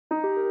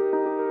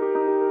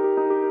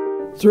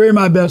Three of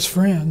my best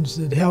friends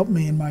that helped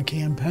me in my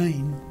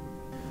campaign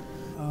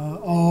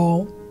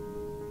all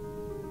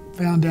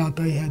found out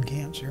they had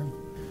cancer.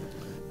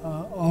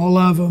 All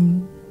of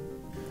them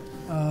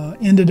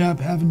ended up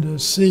having to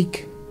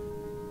seek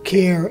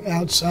care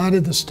outside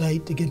of the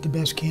state to get the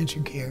best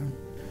cancer care.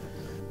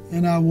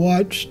 And I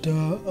watched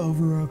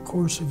over a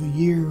course of a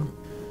year,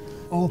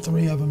 all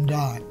three of them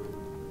die.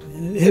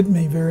 And it hit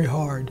me very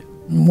hard.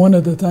 And one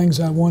of the things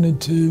I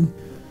wanted to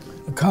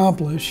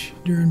accomplish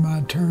during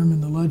my term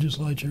in the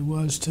legislature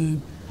was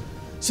to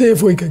see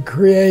if we could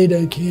create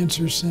a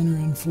cancer center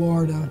in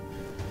Florida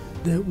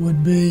that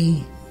would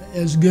be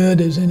as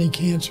good as any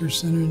cancer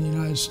center in the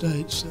United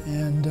States,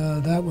 and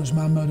that was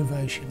my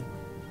motivation.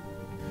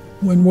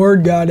 When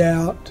word got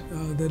out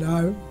that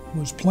I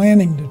was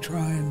planning to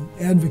try and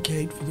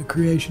advocate for the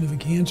creation of a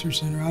cancer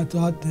center, I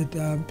thought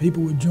that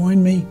people would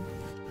join me.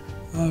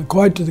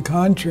 Quite to the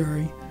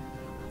contrary,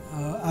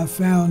 I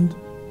found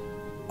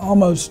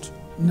almost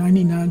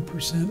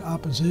 99%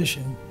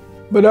 opposition.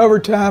 But over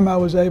time I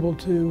was able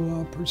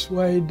to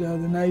persuade the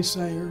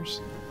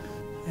naysayers.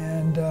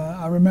 And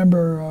I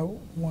remember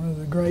one of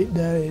the great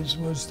days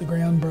was the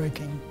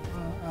groundbreaking.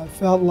 I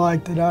felt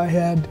like that I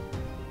had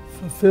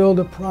fulfilled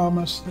a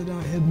promise that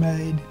I had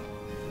made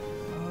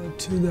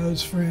to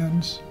those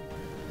friends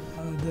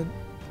that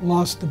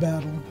lost the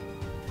battle.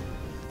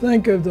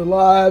 Think of the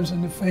lives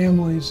and the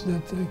families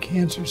that the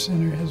Cancer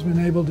Center has been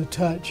able to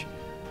touch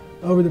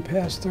over the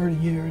past 30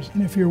 years.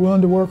 And if you're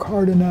willing to work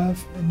hard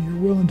enough and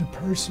you're willing to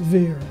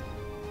persevere,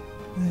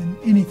 then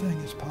anything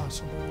is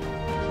possible.